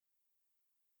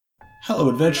Hello,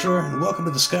 adventurer, and welcome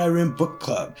to the Skyrim Book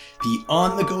Club, the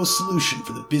on-the-go solution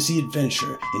for the busy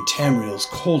adventure in Tamriel's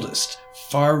coldest,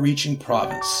 far-reaching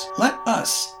province. Let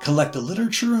us collect the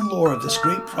literature and lore of this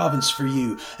great province for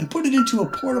you and put it into a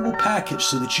portable package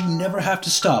so that you never have to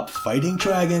stop fighting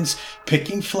dragons,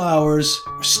 picking flowers,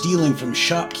 or stealing from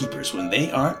shopkeepers when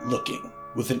they aren't looking.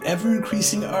 With an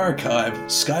ever-increasing archive,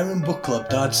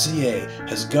 SkyrimBookClub.ca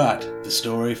has got the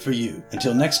story for you.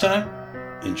 Until next time,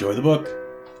 enjoy the book.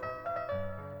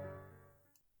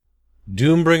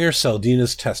 Doombringer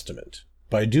Seldina's Testament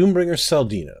by Doombringer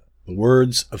Seldina, the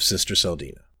words of Sister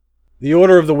Seldina. The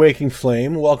Order of the Waking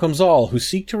Flame welcomes all who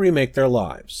seek to remake their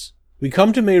lives. We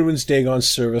come to Mehrunes Dagon's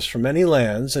service from many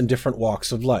lands and different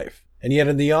walks of life, and yet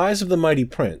in the eyes of the mighty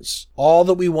prince, all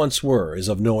that we once were is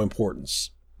of no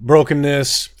importance.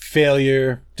 Brokenness,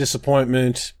 failure,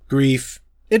 disappointment, grief,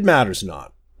 it matters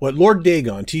not. What Lord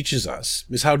Dagon teaches us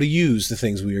is how to use the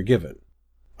things we are given.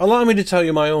 Allow me to tell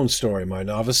you my own story, my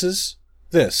novices.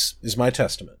 This is my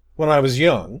testament. When I was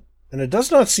young, and it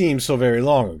does not seem so very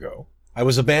long ago, I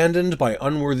was abandoned by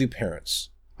unworthy parents.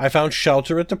 I found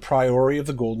shelter at the Priory of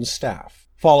the Golden Staff,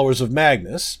 followers of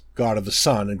Magnus, god of the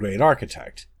sun and great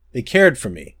architect. They cared for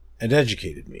me and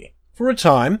educated me. For a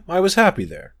time, I was happy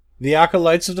there. The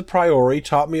acolytes of the Priory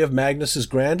taught me of Magnus's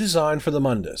grand design for the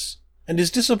Mundus, and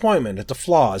his disappointment at the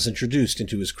flaws introduced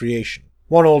into his creation.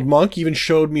 One old monk even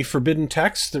showed me forbidden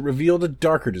texts that revealed a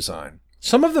darker design.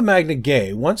 Some of the Magna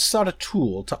Gae once sought a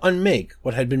tool to unmake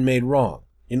what had been made wrong,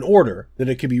 in order that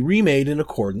it could be remade in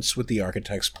accordance with the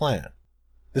architect's plan.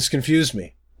 This confused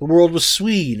me. The world was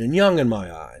sweet and young in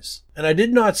my eyes, and I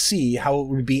did not see how it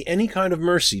would be any kind of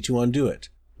mercy to undo it.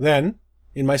 Then,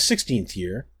 in my 16th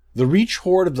year, the Reach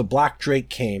horde of the Black Drake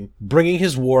came, bringing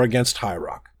his war against High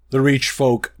Rock. The Reach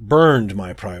folk burned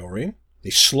my priory. They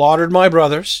slaughtered my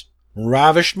brothers,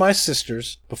 ravished my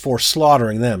sisters, before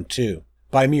slaughtering them too.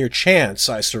 By mere chance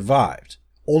I survived,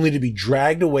 only to be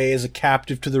dragged away as a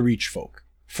captive to the Reach folk.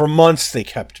 For months they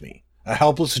kept me, a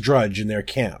helpless drudge in their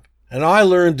camp, and I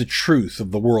learned the truth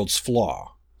of the world's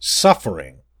flaw.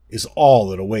 Suffering is all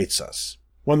that awaits us.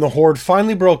 When the horde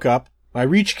finally broke up, my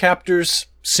Reach captors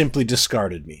simply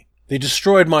discarded me. They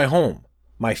destroyed my home,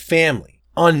 my family,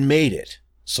 unmade it.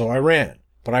 So I ran,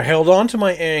 but I held on to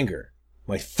my anger,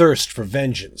 my thirst for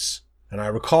vengeance, and I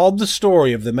recalled the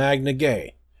story of the Magna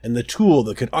Gae and the tool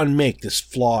that could unmake this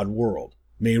flawed world,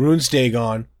 Mehrunes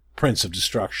Dagon, Prince of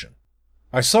Destruction.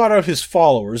 I sought out his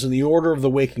followers in the Order of the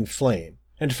Waking Flame,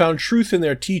 and found truth in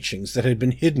their teachings that had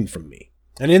been hidden from me.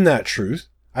 And in that truth,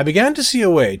 I began to see a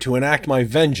way to enact my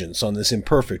vengeance on this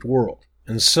imperfect world.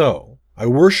 And so, I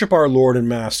worship our Lord and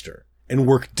Master, and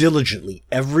work diligently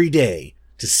every day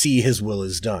to see his will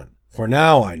is done. For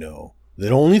now I know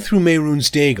that only through Mehrunes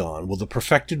Dagon will the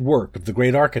perfected work of the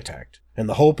great architect and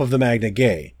the hope of the Magna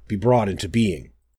Gae be brought into being.